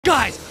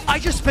Guys, I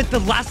just spent the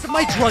last of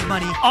my drug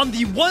money on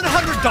the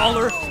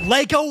 $100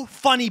 LEGO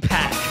Funny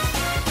Pack.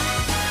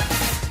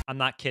 I'm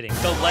not kidding.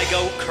 The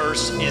LEGO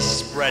curse is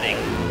spreading.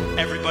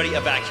 Everybody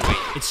evacuate.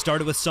 It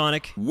started with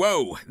Sonic.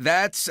 Whoa,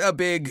 that's a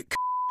big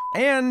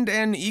and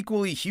an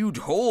equally huge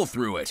hole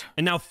through it.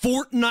 And now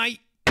Fortnite.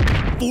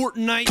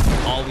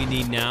 All we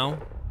need now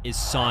is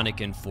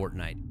Sonic and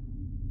Fortnite.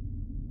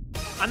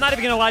 I'm not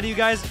even gonna lie to you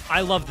guys,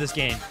 I love this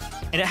game.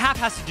 And it half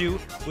has to do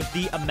with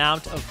the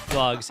amount of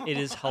bugs. It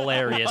is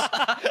hilarious.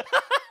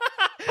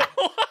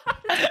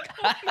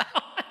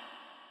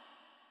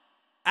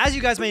 As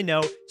you guys may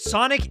know,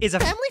 Sonic is a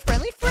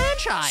family-friendly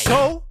franchise.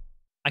 So,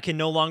 I can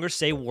no longer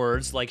say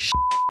words like shit.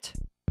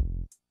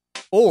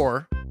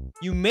 Or,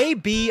 you may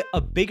be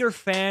a bigger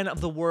fan of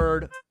the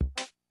word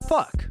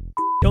fuck.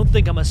 Don't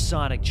think I'm a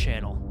Sonic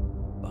channel,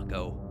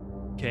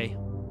 bucko. Okay?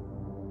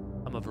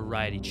 I'm a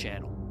variety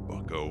channel.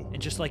 Bucko. And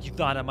just like you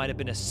thought I might have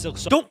been a Silk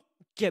Song. Don't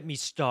get me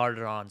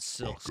started on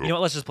Silk Song. You know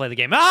what? Let's just play the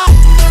game. Ah!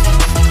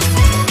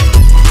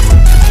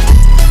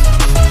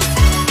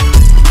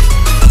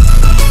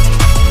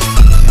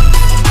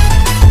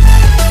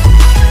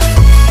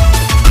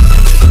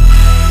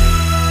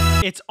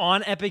 It's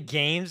on Epic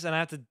Games, and I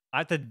have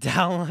to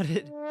download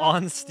it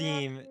on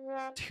Steam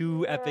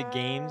to Epic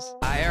Games.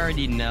 I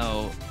already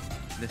know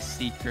the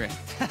secret.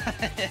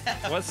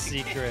 What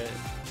secret?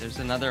 There's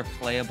another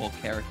playable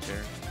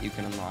character you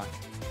can unlock.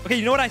 Okay,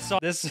 you know what I saw?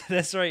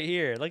 This right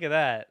here. Look at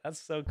that.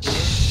 That's so cool.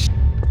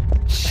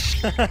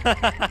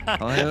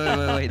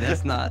 Oh, wait.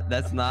 That's not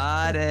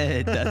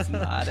it. That's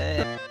not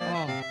it.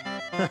 Oh.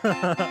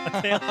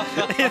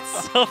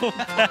 It's so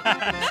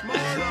bad.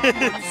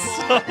 It's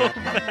so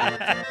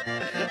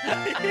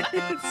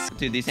bad.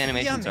 Dude, these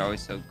animations are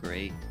always so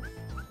great.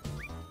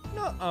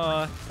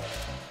 Nuh-uh.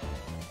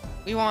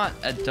 We want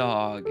a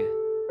dog.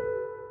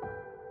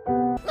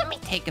 Let me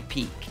take a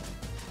peek.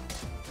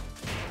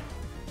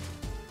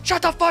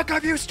 Shut the fuck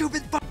up, you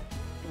stupid fuck!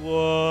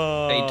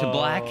 Whoa. Fade to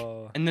black,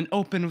 and then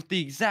open with the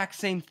exact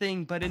same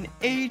thing, but in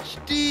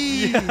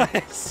HD.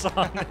 Yeah,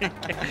 Sonic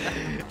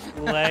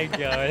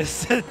Lego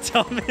is the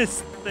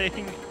dumbest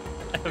thing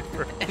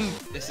ever. And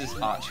this is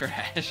hot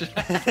trash.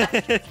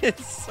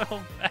 It's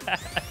so bad.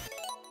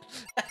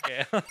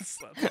 Okay, let's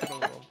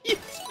You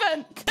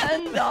spent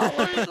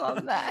 $10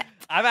 on that.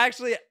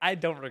 I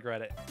don't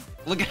regret it.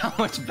 Look at how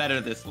much better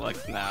this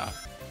looks now.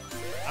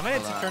 I might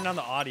have to turn down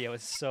the audio.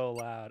 It's so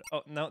loud.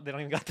 Oh, no, they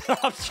don't even got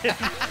that option.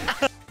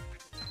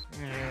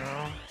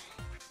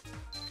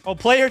 Oh,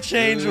 player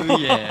change. Ooh,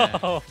 yeah.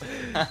 Whoa.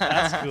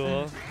 That's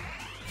cool.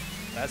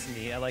 That's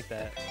neat. I like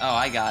that. Oh,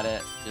 I got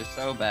it. You're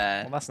so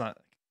bad. Well, that's not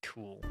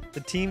cool.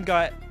 The team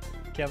got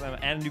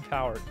and a new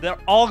power. They're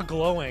all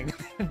glowing.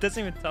 It doesn't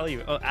even tell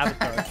you. Oh,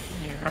 avatar.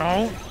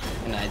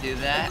 Can I do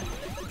that?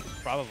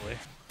 Probably.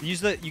 You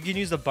can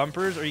use the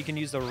bumpers or you can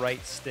use the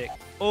right stick.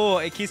 Oh,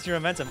 it keeps your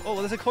momentum. Oh,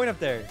 there's a coin up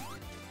there.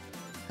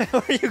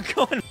 Where are you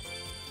going?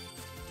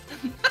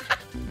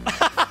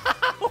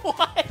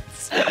 What?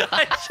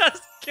 I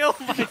just killed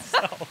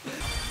myself.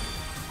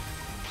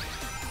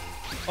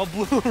 Oh,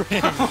 blue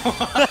ring.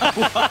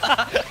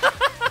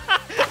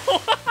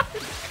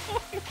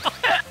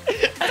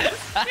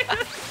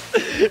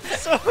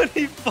 So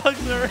many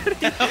bugs already.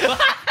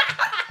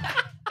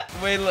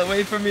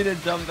 Wait for me to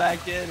jump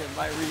back in. It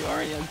might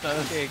reorient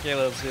us. Okay,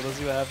 let's see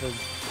what happens.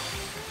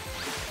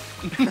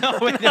 No,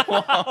 wait, it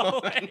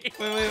won't.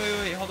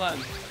 Wait, hold on.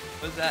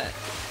 What's that?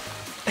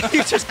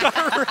 You just got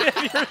rid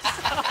of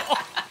yourself.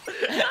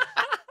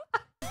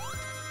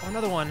 Oh,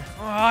 another one.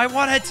 Oh, I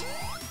want it.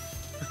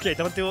 Okay,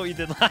 don't do what you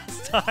did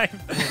last time.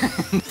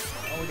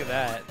 Oh, look at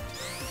that.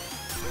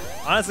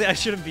 Honestly, I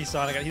shouldn't be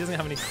Sonic. He doesn't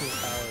have any cool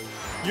powers.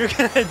 You're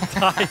gonna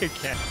die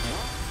again.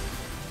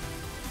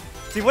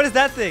 See, what is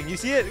that thing? You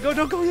see it? Go,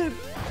 don't go in.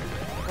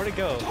 Where'd it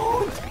go?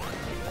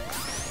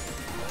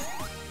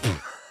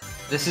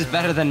 This is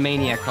better than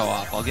Mania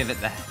co-op. I'll give it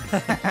that.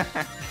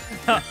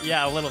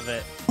 Yeah, a little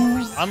bit.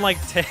 Unlike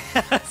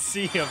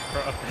see him,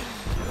 bro.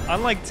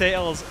 Unlike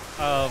Tails,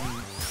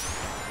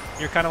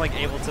 you're kind of like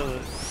able to,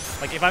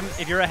 like,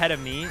 if you're ahead of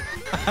me,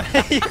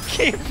 you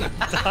can't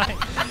die.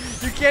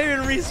 You can't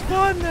even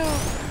respawn now.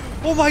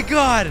 Oh my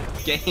god.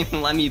 Game,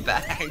 let me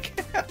back.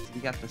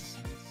 You got the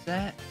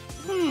sunset.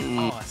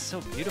 Oh, it's so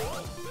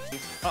beautiful.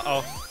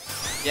 Uh-oh.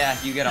 Yeah,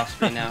 you get off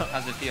screen now.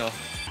 How's it feel?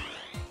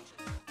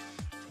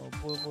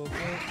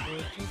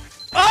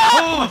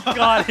 Oh my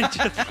god, it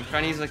just... I'm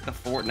trying to use like the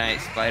Fortnite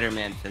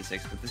Spider-Man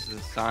physics, but this is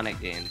a Sonic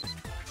game.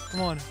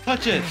 Come on.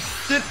 Touch it.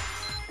 Sit.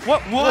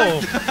 What?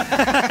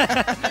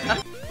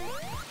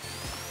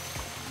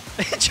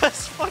 It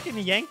just fucking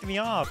yanked me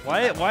off.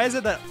 Why is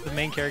it that the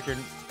main character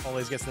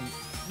always gets them?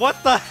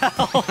 What the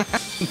hell?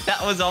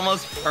 That was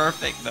almost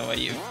perfect the way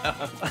you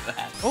done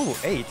that. Oh,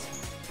 8.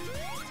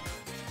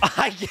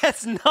 I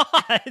guess not.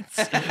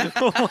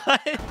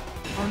 What?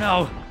 Oh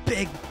no,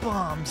 big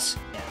bombs.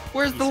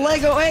 Where's the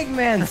Lego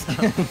Eggman?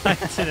 I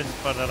didn't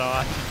put it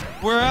on.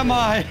 Where am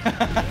I?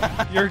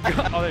 You're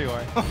oh, there you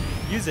are.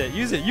 Use it,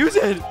 use it, use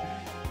it!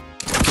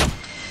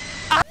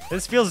 Ah!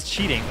 This feels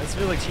cheating. This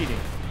feels like cheating.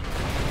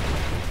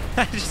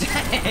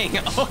 Dang,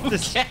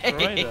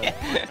 okay.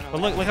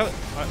 But look how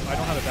I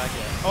don't have it back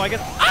yet. Oh, I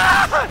guess.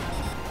 Ah!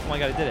 Oh my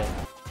god, I did it.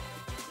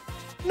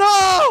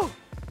 No!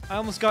 I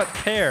almost got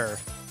pear.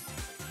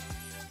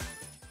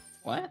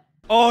 What?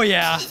 Oh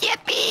yeah.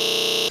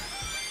 Yippee!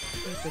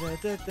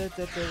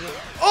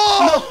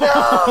 Oh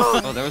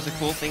no! Oh, there was a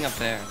cool thing up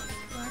there.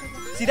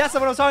 See, that's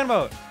not what I was talking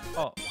about.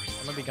 Oh,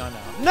 I'm gonna be gone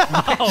now.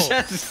 No!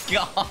 Just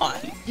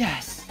gone.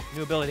 Yes.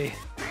 New ability.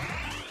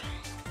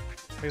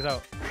 Check this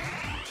out.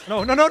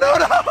 No, no, no, no,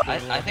 no!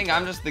 I think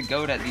I'm just the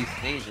goat at these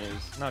stages.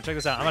 No, check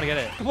this out. I'm gonna get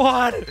it. Come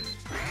on!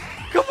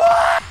 Come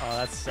on! Oh,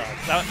 that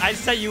sucks. I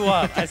set you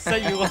up. I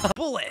set you up.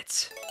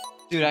 Bullet!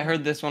 Dude, I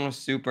heard this one was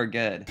super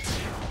good.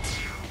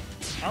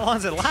 How long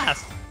does it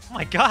last? Oh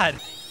my god.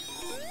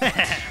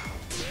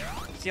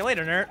 See you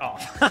later, nerd. Oh.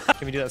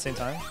 Can we do that at the same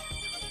time?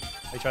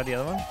 Have you tried the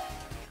other one?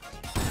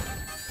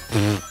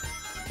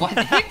 What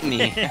hit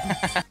me?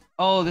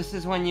 Oh, this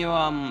is when you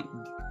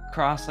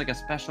cross like a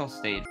special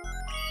stage.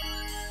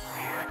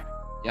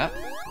 Yep.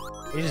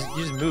 You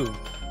just move.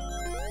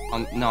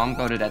 No, I'm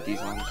goated at these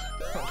ones.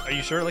 Are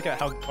you sure? Look at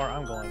how far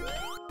I'm going.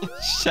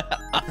 Shut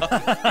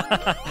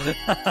up.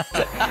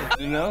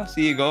 You know,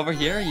 so you go over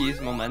here, you use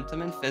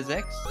momentum in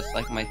physics, just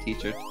like my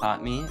teacher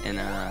taught me in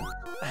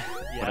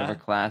whatever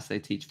class they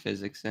teach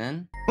physics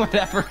in.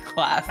 Whatever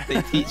class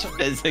they teach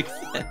physics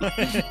in.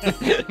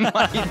 It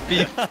might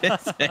be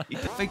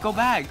physics. Wait, go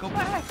back, go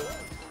back.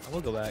 I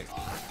will go back.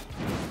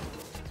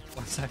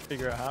 Once I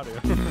figure out how to.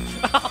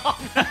 Oh,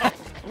 no.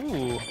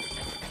 Ooh.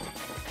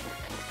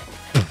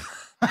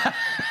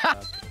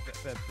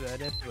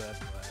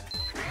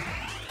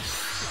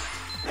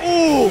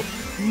 Ooh!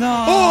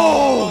 No!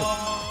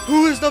 Oh!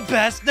 Who is the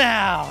best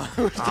now?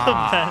 Who's the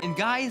best? And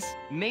guys,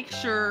 make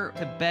sure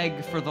to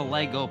beg for the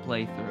Lego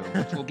playthrough,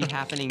 which will be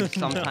happening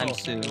sometime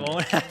soon. It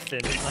won't happen.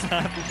 It's not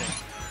happening.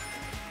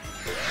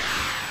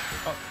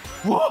 Oh.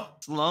 Whoa!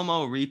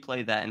 Slow-mo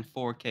replay that in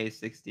 4K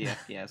 60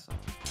 FPS.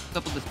 What's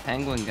up with this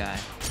penguin guy?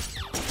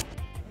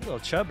 Little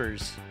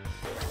chubbers.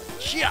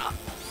 Yeah.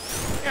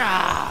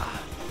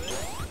 Ah.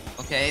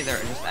 Okay,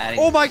 they're just adding.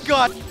 Oh my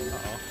god!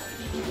 Uh-oh.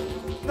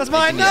 That's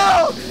mine!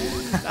 No!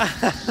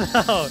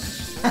 No!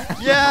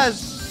 Yes!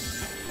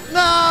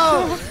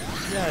 No!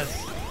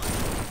 Yes.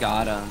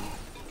 Got him.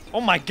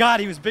 Oh my god,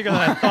 he was bigger than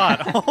I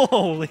thought.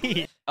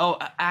 Holy. Oh,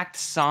 Act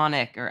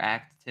Sonic or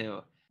Act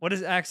 2. What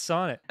is Act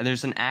Sonic?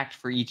 There's an act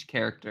for each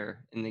character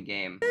in the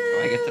game. Do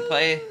I get to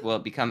play? Will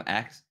it become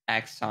Act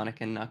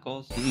Sonic and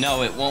Knuckles?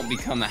 No, it won't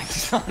become Act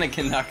Sonic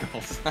and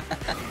Knuckles.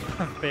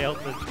 I failed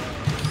the try.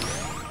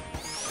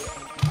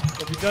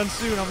 I'll be done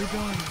soon, I'll be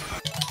done.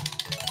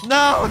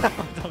 No, no,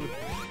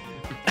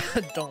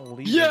 don't, don't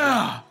leave.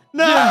 Yeah!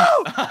 No! Yeah!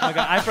 Oh my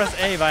god, I pressed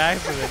A by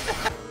accident.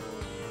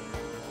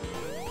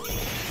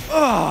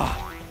 Oh!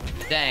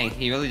 Dang,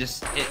 he really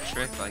just hit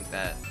Trick like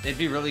that. It'd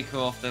be really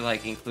cool if they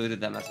like included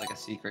them as like a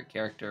secret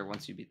character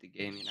once you beat the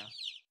game, you know?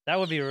 That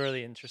would be a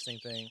really interesting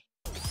thing.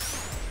 See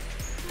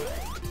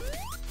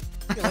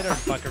you later,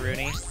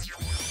 buckaroony.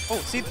 Oh,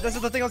 see, this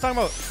is the thing I was talking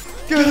about.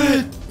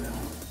 Good!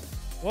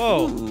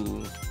 Whoa.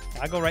 Ooh.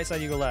 I go right side,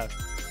 you go left.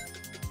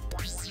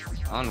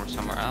 Oh, we're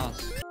somewhere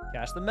else.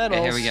 Catch the medals.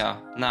 Okay, here we go.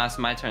 Nah, it's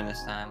my turn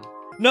this time.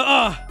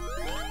 Nuh-uh!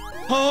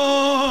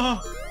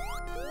 Oh!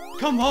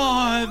 Come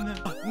on!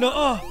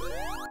 Nuh-uh!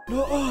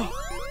 Nuh-uh!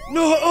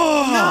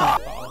 Nuh-uh! No!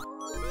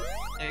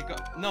 Hey, go.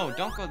 No,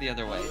 don't go the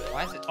other way.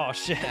 Why is it? Oh,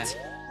 shit. Yeah.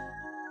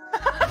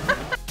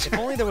 If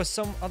only there was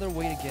some other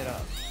way to get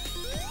up.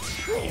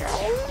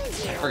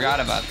 I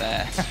forgot about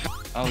that.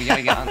 Oh, we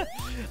gotta get on.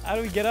 How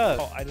do we get up?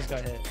 Oh, I just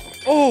got hit.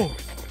 Oh!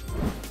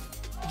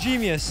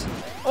 Genius.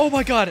 Oh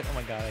my god. Oh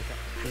my god.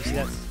 Can you see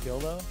that skill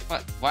though?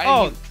 What? Why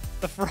Oh, did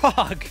the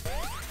frog.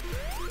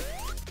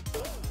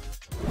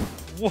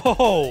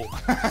 Whoa.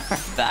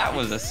 That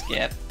was a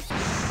skip.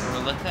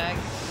 Gorilla tag?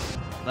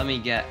 Let me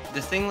get.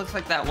 This thing looks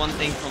like that one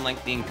thing from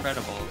like The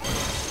Incredibles.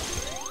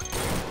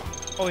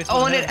 Oh, it's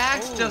Oh, and it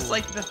acts just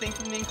like the thing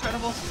from The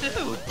Incredibles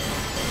too.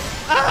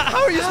 Ah,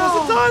 how are you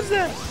supposed to dodge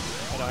that?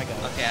 Oh no, I got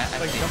it. Okay, I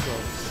Like see. jump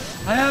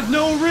rope. I have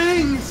no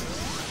rings!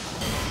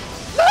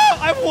 No,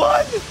 I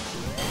won!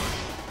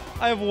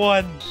 I have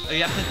won. Oh,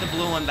 you have to hit the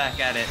blue one back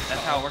at it.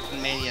 That's how it works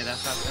in Mania.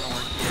 That's how it's gonna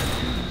work here.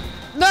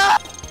 No!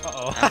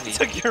 Uh-oh, I Heavy.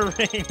 took your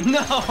ring.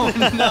 No,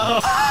 no.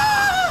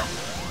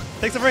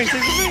 Take the rings,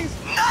 take the rings.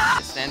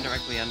 Just stand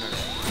directly under it.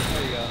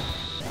 There you go.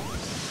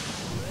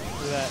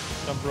 Do that.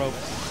 Jump rope.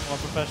 More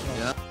professional.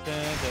 Yeah.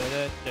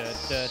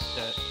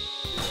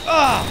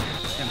 Ah!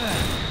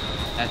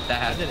 That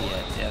has to be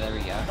it. Yeah, there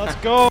we go. Let's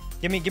go.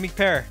 Give me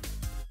pear.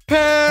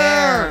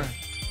 Pear.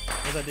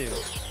 What does that do?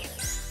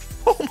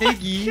 Oh my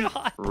Piggy.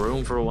 god.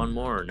 Room for one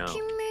more or no?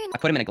 I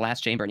put him in a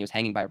glass chamber and he was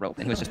hanging by a rope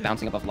and he was just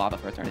bouncing above lava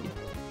for eternity.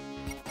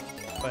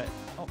 But,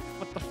 oh,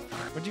 what the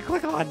fuck? What'd you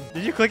click on?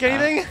 Did you click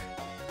anything?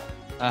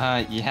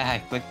 Yeah, I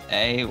clicked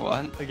A,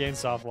 what? The game's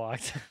soft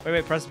locked.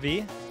 Wait, press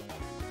B.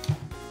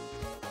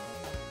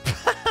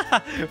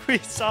 We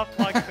soft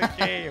locked the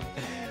game.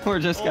 We're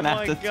just gonna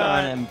have to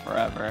God. turn him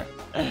forever.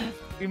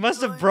 We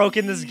must have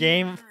broken this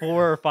game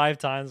 4 or 5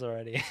 times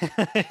already.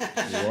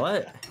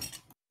 What?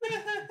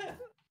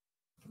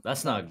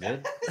 That's not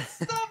good.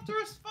 Stop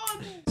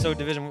responding. So,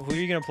 Division, who are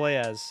you gonna play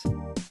as?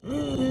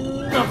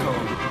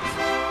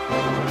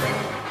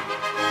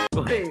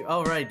 Wait,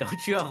 all right.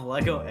 Don't you have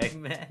Lego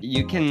Eggman?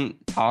 You can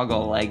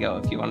toggle Lego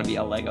if you want to be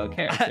a Lego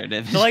character.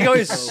 The Lego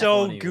is So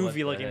so funny,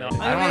 goofy what the looking heck?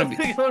 though. I don't want to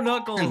be. Lego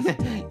Knuckles.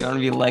 You want to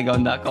be Lego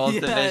Knuckles,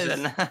 Yes.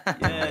 Division.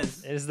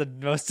 Yes. It is the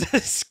most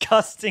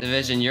disgusting.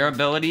 Division, your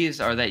abilities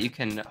are that you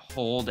can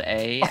hold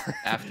A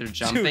after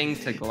jumping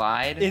to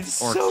glide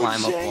It's or so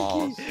climb up janky.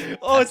 walls.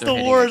 Oh, it's after the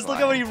hitting a worst. Look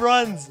how glide. he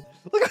runs.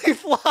 Look how he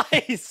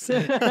flies.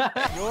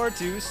 You're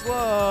too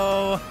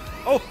slow.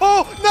 Oh,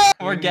 oh,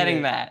 no! We're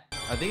getting that.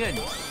 I think I.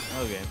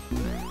 Okay.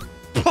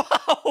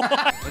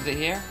 Was it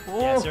here?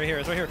 Yeah, it's right here.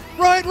 It's right here.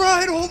 Right,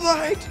 hold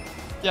right.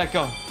 Yeah,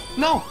 go.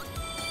 No!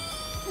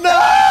 No!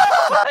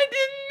 I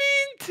didn't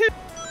mean to!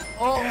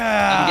 Oh.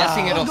 I'm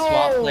guessing it'll no.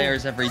 swap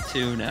players every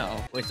 2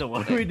 now. Wait. So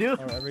what do we do?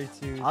 Oh, every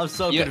two. I'm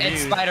so It's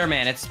confused.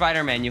 Spider-Man. It's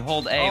Spider-Man. You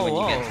hold A when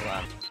you get Oh.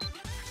 slapped.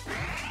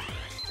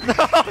 No,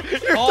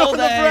 you're Hold throwing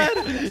the A.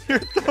 bread. You're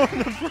throwing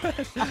the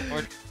bread.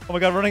 Or- Oh my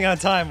god, running out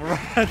of time. We're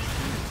running.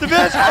 The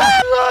bitch,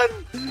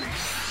 run!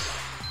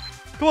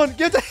 Come on,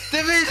 get the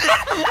Division!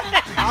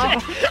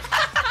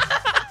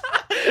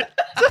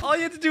 All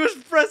you have to do is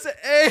press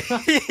A,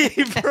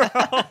 bro.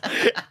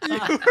 You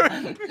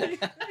were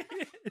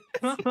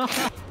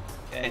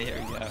Okay, here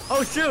we go.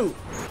 Oh shoot!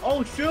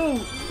 Oh shoot!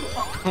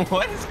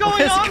 What is going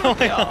What's on? with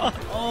going y'all? on?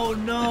 Oh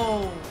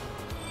no!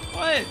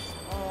 What?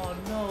 Oh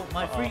no!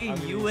 My freaking I'm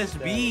gonna use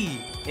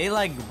USB! It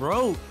like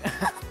broke.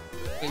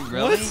 Wait,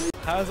 really? What?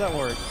 How does that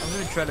work? I'm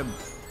gonna try to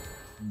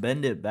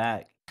bend it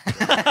back.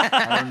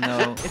 I don't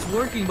know. It's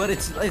working, but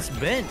it's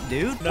bent,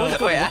 dude. No,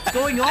 what's, wait, what's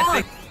going I on?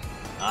 think-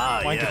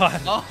 Ah, Oh my yes.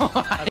 god.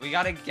 Oh, we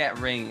gotta get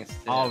rings.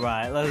 Too. All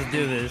right, let's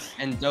do this.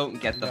 And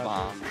don't get the got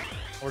bomb.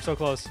 We're so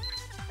close.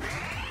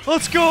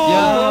 Let's go!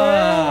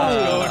 Yeah.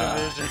 Let's go,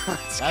 Division.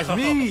 Let's That's go.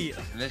 me.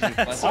 Division,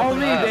 let's All open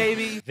me, up.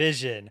 baby.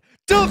 Vision.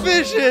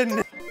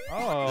 Division!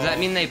 Oh. Does that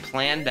mean they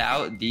planned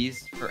out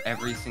these for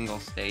every single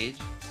stage?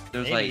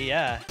 There's Maybe, like,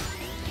 yeah.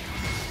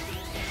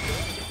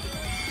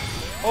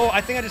 Oh,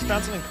 I think I just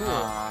found something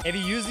cool. If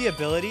you use the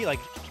ability, like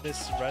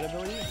this red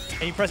ability,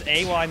 and you press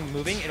A while I'm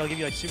moving, it'll give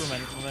you like super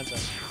momentum.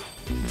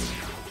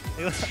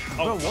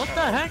 Bro, what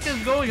the heck is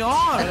going I'm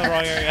on? in the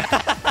wrong area.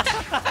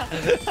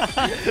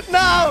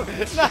 No!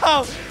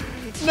 No!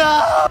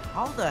 No!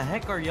 How the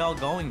heck are y'all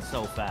going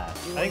so fast?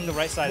 I think the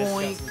right side has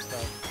got Boink. some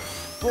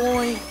stuff.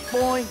 Boing,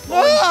 boing,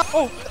 boing. Ah!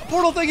 Oh,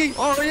 portal thingy!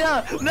 Oh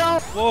yeah, no.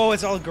 Whoa,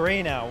 it's all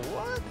gray now.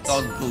 What? it's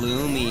all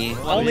gloomy.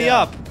 Only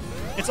yeah. up.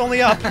 It's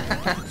only up.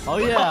 Oh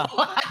yeah.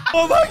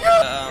 Oh my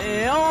god!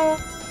 Ew.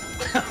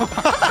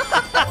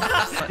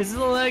 This is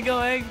a Lego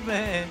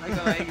Eggman.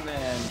 Lego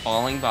Eggman.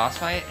 Falling boss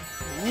fight?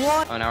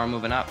 What? Oh, now we're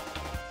moving up.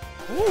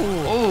 Ooh.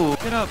 Oh,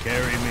 get up.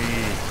 Carry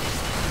me.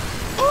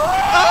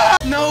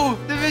 No,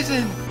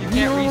 Division. You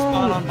can't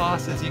respawn on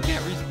bosses. You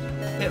can't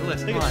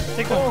hitless. Take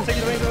Come on. it. Take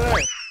the rings over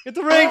there. Get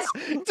the rings!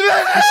 Division!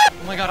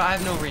 Oh my god, I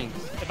have no rings.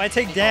 If I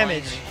take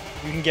damage,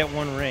 you can get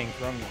one ring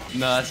from me.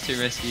 No, that's too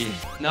risky.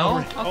 No?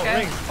 ring. Oh, Okay.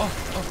 rings. Oh,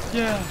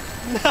 yeah.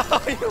 No,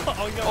 you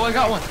Oh, I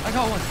got one. I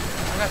got one.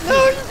 I got two.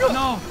 No, you got-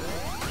 No.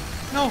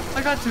 No,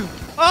 I got 2.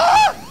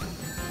 Ah!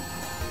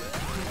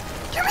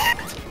 Give me it!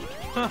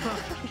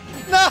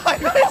 No, I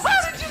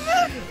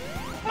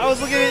missed! I was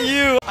looking at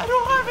you. I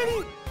don't have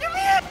any. Give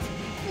me it!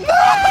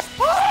 No!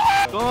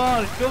 Come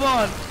on, come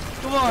on,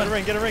 come Get on. a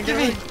ring, get a ring, Give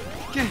get a me. ring.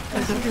 Get.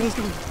 Let's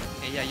go.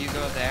 Okay, yeah, you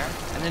go there,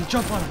 and then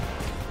jump on him.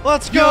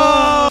 Let's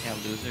go! Yeah,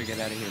 loser, get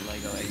out of here,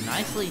 Lego Egg.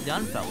 Nicely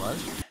done,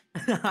 fellas. I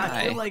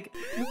Hi. feel like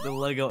the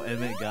Lego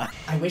Emmett guy.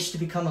 I wish to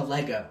become a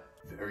Lego.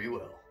 Very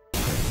well.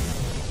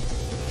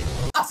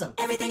 Awesome.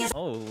 Everything is.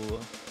 Oh,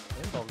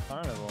 Rainbow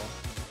Carnival.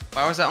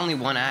 Why was that only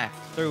 1 act?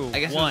 Through I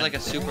guess it one. was like a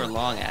super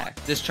long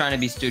act. Just trying to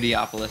be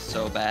Studiopolis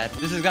so bad.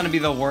 This is gonna be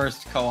the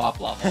worst co-op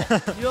level.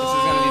 This is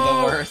gonna be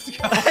the worst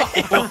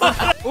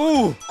co-op.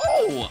 Ooh!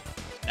 Oh!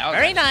 That was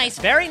Very nice,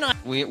 very nice.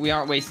 We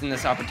aren't wasting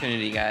this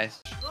opportunity,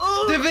 guys.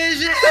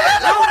 Division!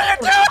 What are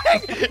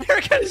you doing?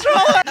 Your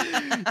controller!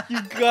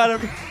 You gotta...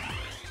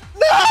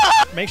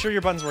 No! Make sure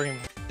your button's working.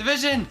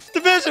 Division!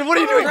 Division, what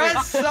are you doing?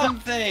 Press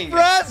something!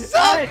 Press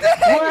something!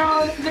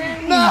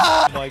 No!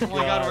 Oh my Oh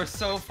my god, we're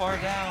so far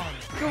down.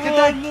 Come Get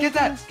on, that, get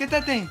that, get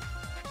that thing.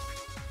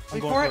 I'm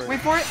Wait going for it, wait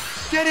for it.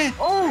 Get it.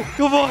 Oh!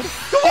 Come on!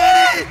 Come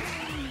on!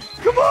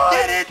 Come on!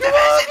 Get it, Come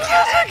Division, on!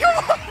 get it.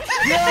 Come on!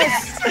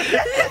 Yes!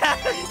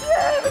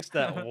 Yes! It's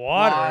that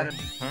water.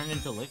 Turned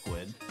into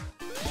liquid.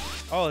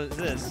 Oh, it's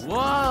this.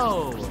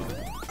 Whoa!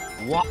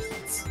 What?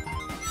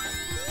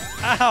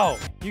 Ow!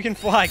 You can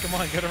fly. Come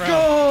on, get around.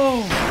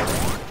 Go!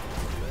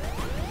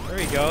 There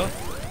we go.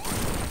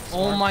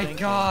 Oh my thinking.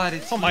 god,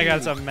 it's Oh my god,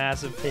 it's huge. a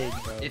massive pig,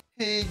 bro.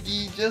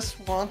 Piggy just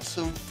wants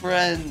some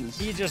friends.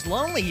 He's just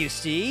lonely, you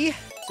see.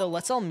 So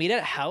let's all meet at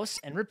a house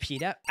and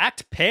repeat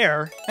act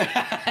pair.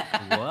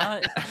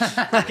 What?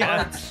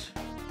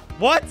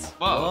 What?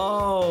 Whoa.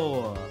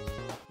 Whoa!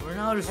 We're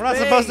not. We're not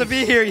supposed to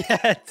be here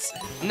yet.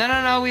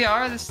 No, we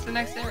are. This is the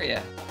next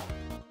area.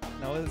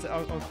 No, it's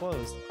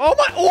closed. Oh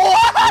my!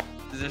 What?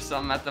 Is there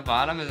something at the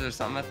bottom? Is there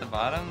something at the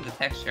bottom? The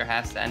texture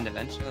has to end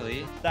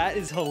eventually. That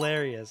is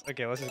hilarious.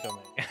 Okay, let's just go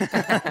make.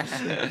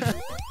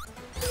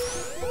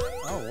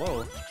 Oh,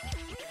 whoa.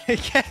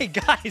 Okay,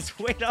 guys,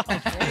 wait up.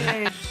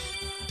 Hey.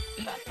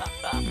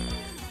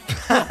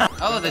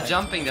 Oh, the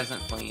jumping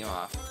doesn't fling you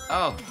off.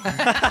 Oh.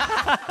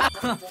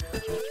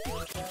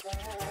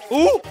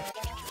 Ooh!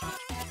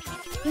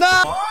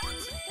 No!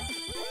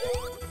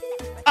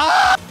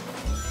 Ah!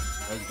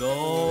 Let's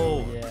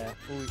go. Yeah.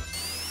 Ooh.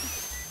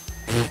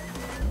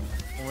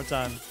 One more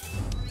time.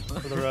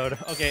 For the road.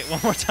 Okay,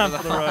 one more time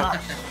for the road.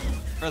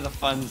 For the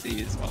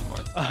funsies, one more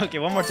time. Okay,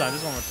 one more time.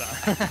 Just one more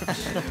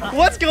time.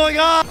 What's going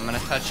on? I'm gonna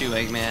touch you,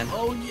 Eggman.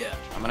 Oh yeah.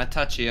 I'm gonna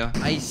touch you.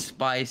 Ice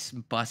Spice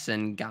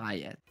Bussin'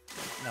 Guyet.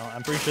 No,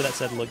 I'm pretty sure that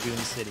said Lagoon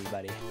City,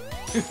 buddy.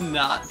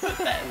 Not put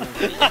that in the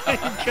video.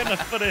 I'm gonna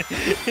put it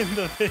in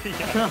the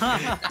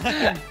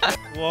video.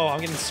 Whoa,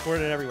 I'm getting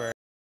squirted everywhere.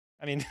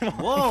 I mean,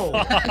 Whoa.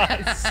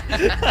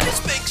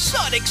 This makes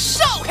Sonic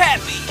so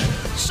happy!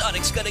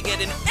 Sonic's gonna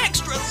get an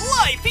extra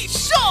life! He's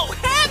so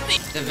happy!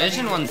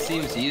 Division 1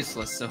 seems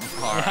useless so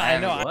far. Yeah, I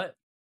know. What?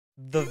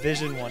 The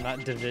Vision one,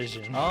 not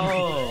Division.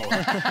 Oh.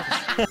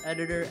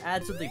 Editor,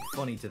 add something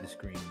funny to the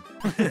screen.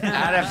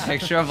 Add a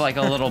picture of like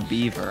a little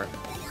beaver.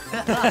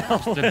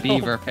 Just a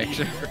beaver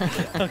picture.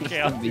 Okay, Just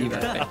I'll a do beaver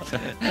that.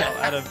 picture. I'll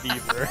add a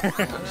beaver.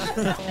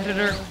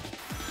 Editor,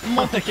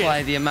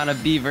 multiply the amount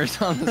of beavers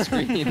on the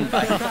screen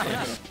by 2.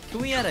 Can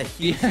we add a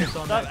huge on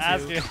Stop that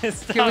too? asking.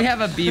 Stop. Can we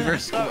have a beaver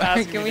Stop square?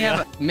 asking Can me we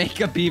have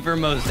make a beaver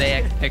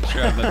mosaic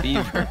picture of a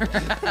beaver?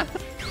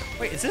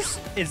 Wait, is this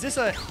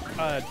a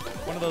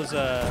one of those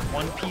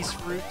one-piece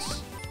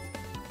fruits?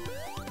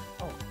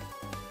 Oh.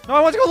 No,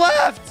 I want to go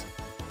left.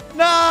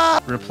 No.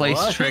 Replace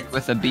What? trick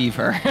with a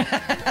beaver.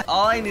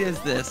 All I need is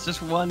this,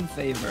 just one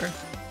favor.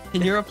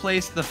 Can you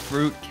replace the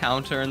fruit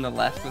counter in the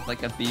left with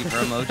like a beaver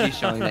emoji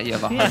showing that you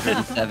have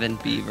 107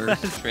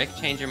 beavers? Trick,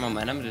 change your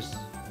momentum. Just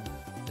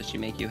does she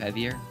make you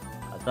heavier?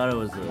 I thought it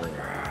was a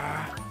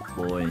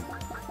boy.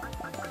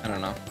 I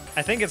don't know.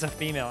 I think it's a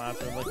female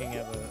after looking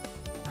at the.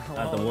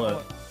 At the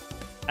what?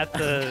 At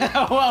the.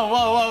 whoa, whoa,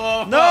 whoa,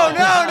 whoa! No!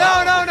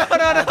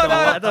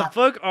 At the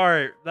book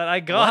art that I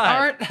got.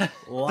 What art?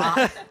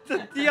 What?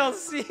 The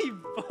DLC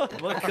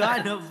book. What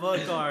kind of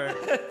book art?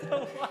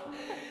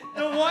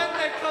 The one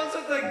that comes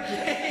with the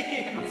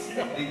games.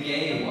 The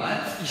game,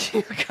 what?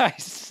 You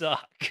guys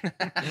suck.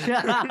 Let's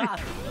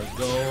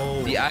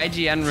go. The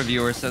IGN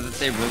reviewer said that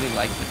they really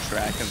like the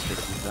track of this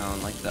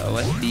zone, like the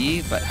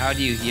OSB, but how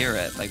do you hear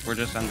it? Like, we're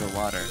just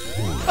underwater.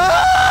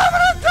 Ah, I'm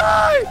gonna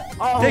die!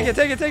 Oh. Take it!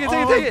 Take it!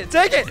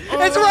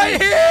 It's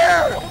right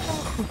here!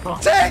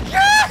 Take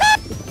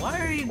it! Why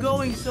are you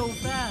going so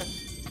fast?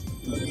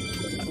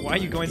 Why are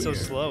you going so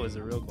slow is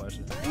the real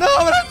question. No,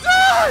 I'm gonna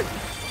die!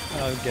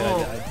 Oh, good,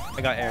 I died.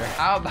 I got air.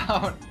 How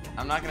about,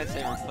 I'm not gonna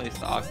say replace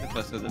the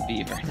octopus with a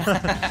beaver.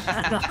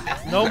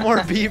 No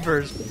more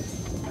beavers.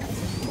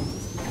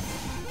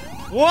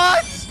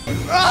 What?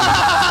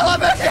 Ah, let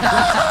me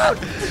out!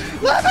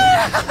 Let me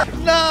out!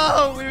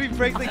 No! Did we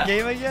break the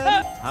game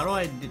again? How do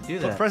I do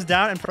that? Press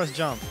down and press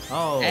jump.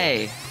 Oh.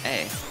 Hey.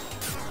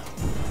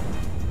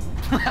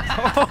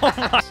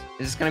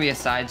 Is this gonna be a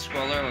side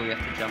scroller where we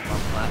have to jump on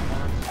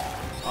platforms?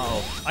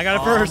 Oh. I got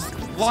it first.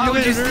 Why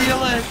would you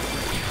steal it?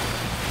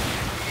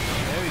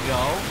 There we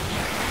go.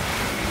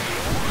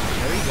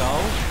 There we go.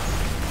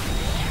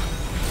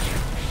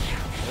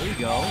 There we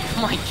go.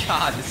 Oh my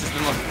god, this is the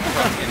most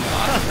broken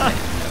boss.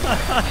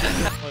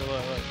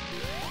 Wait.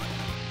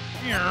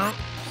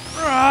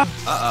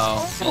 Uh-oh.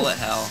 Bullet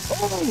hell.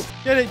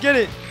 Get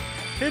it.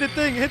 Hit the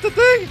thing. Hit it!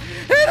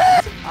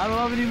 I don't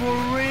have any more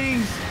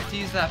rings. To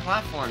use that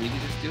platform, you can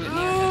just do it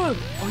near him.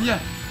 Oh yeah.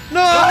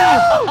 No!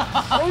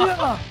 Oh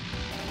yeah.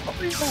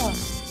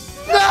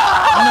 No!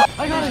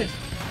 I got it.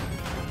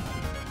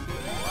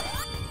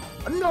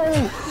 No.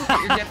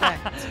 You get back.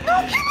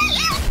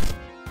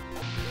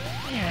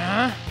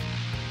 Yeah.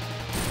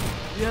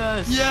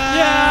 Yes.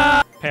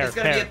 Yeah! It's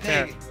gonna be a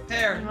pig.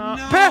 Pear. No.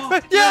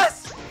 Pear!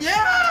 Yes!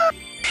 Yeah!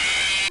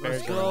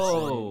 Let's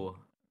go.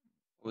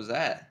 What was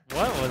that?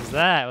 What was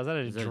that? Was that a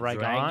Is it a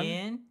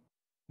dragon?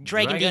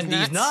 Dragon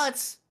these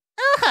nuts.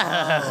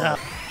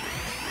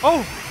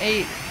 Oh!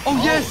 8.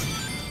 Oh, yes!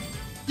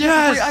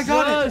 Yes! I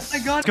got it! I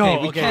got it! Go! Okay,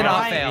 we Okay,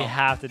 cannot we fail.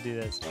 have to do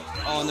this.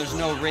 Oh, and there's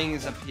no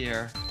rings up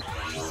here.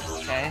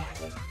 Okay.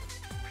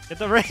 Get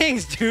the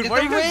rings, dude! Get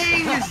Where the are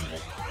you going? rings!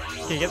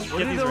 Okay, get What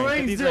these do the rings. Get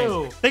rings these do?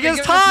 rings. They give us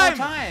Give us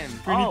more time! time!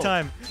 We need Oh.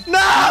 time.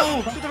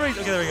 No! Get the rings.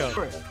 Okay, there we go.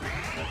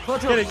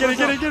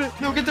 Get it.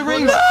 No, get the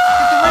rings! No!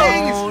 Get the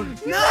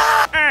rings! No!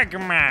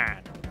 Eggman!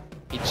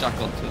 He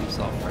chuckled to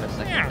himself for a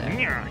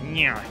second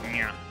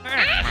there.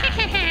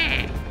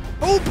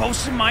 Oh,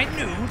 posting my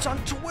nudes on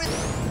Twitter.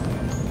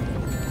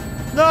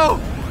 No!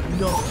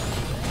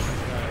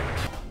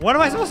 What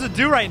am I supposed to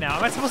do right now?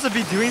 Am I supposed to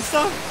be doing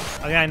stuff?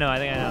 I think I know. I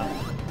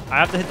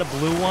have to hit the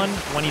blue one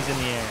when he's in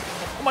the air.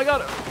 Oh my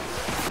god!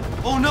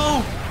 Oh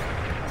no!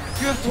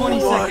 You have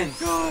 20 Oh my seconds.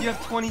 God. You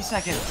have 20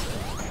 seconds.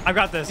 I've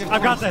got this. You have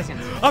I've got 20 this.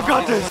 seconds. I've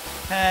got this.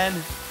 10,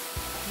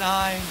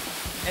 9,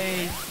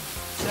 8,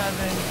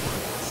 7,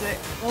 sick.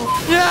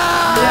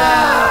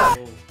 Yeah!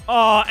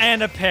 Oh,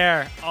 and a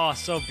pear. Oh,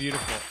 so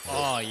beautiful.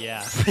 Oh,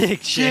 yeah.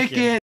 Big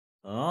chicken.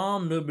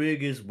 I'm the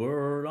biggest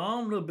bird.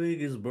 I'm the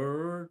biggest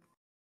bird.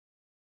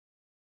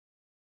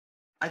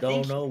 I Don't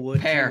think know what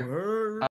pear. you heard.